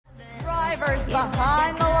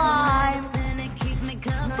behind the line.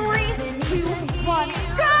 3, 2, 1,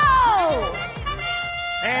 go!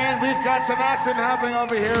 And we've got some action happening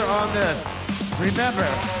over here on this. Remember,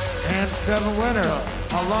 M7 winner,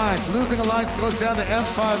 Alliance. Losing Alliance goes down to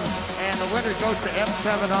M5, and the winner goes to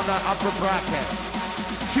M7 on the upper bracket.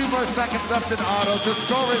 2 more seconds left in auto. The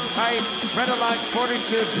score is tight. Red Alliance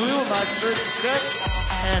 42, Blue Alliance 36.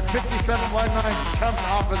 And 5719 comes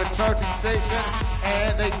off of the charging station,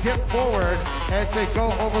 and they dip forward as they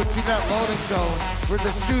go over to that loading zone where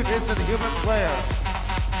the chute is to the human player.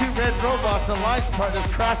 2 red robots, Alliance partners,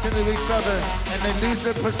 crash into each other, and they lose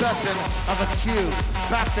their possession of a cube.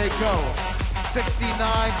 Back they go.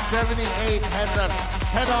 6978 has us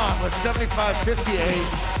head on with 7558.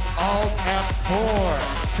 Alt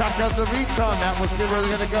F4. Check out the reach on that. We'll see where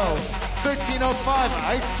they're going to go. 1305,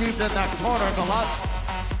 Ice Cube in that corner. The lot.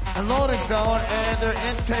 And loading zone, and their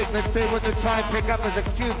intake, let's see what they're trying to pick up as a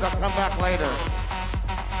cube. They'll come back later.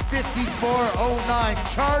 5409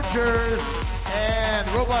 Chargers, and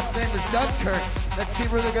the robot's name is Dunkirk. Let's see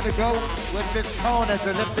where they're going to go with this cone as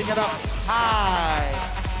they're lifting it up high.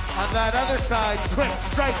 On that other side, Quick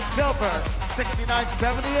Strike Silver,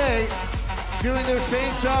 6978, doing their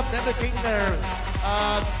same job, mimicking their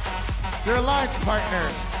alliance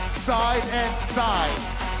partner, side and side.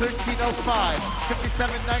 1305,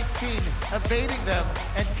 5719, evading them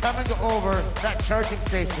and coming over that charging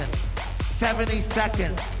station. 70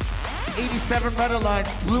 seconds. 87 Red Alliance,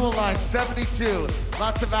 Blue Alliance, 72.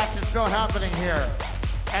 Lots of action still happening here.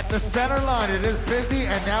 At the center line, it is busy,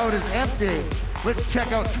 and now it is empty. Let's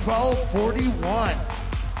check out 1241.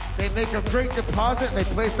 They make a great deposit, and they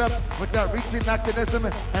place up with that reaching mechanism,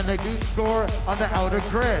 and they do score on the outer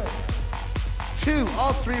grid. 2,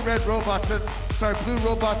 all 3 red robots, blue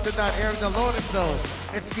robots in that area in the loading zone.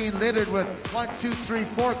 It's being littered with 1, 2, 3,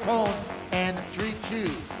 4 cones and 3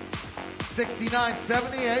 cubes.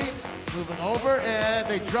 6978, moving over, and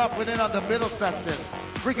they drop it in on the middle section.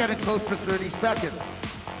 We're getting close to 30 seconds.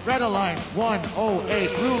 Red Alliance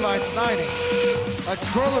 108, Blue Alliance 90. A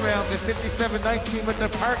twirl around the 5719 with their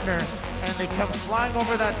partner, and they come flying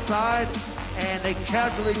over that side, and they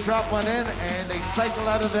casually drop one in, and they cycle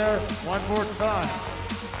out of there one more time.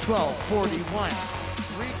 1241,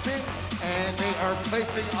 reaching, and they are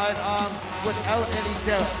placing it on without any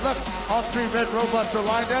doubt. Look, all 3 red robots are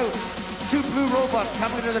lined out. 2 blue robots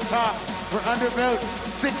coming to the top. We're under about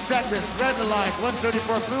 6 seconds. Red Alliance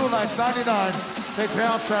 134, Blue Alliance 99. They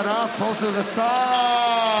bounce that off, pull to the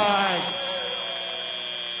side.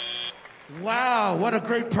 Wow, what a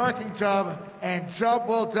great parking job, and job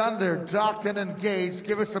well done. They're docked and engaged.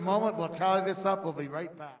 Give us a moment, we'll tally this up. We'll be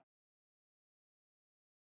right back.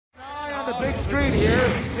 On the big screen here,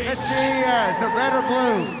 let's see, is it red or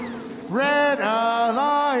blue? Red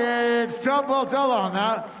Alliance, job well done on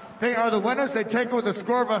that. They are the winners. They take it with a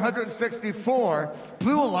score of 164.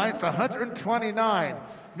 Blue Alliance 129.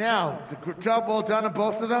 Now, the job well done on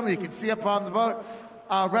both of them. You can see up on the vote.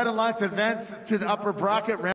 Red Alliance advanced to the upper bracket.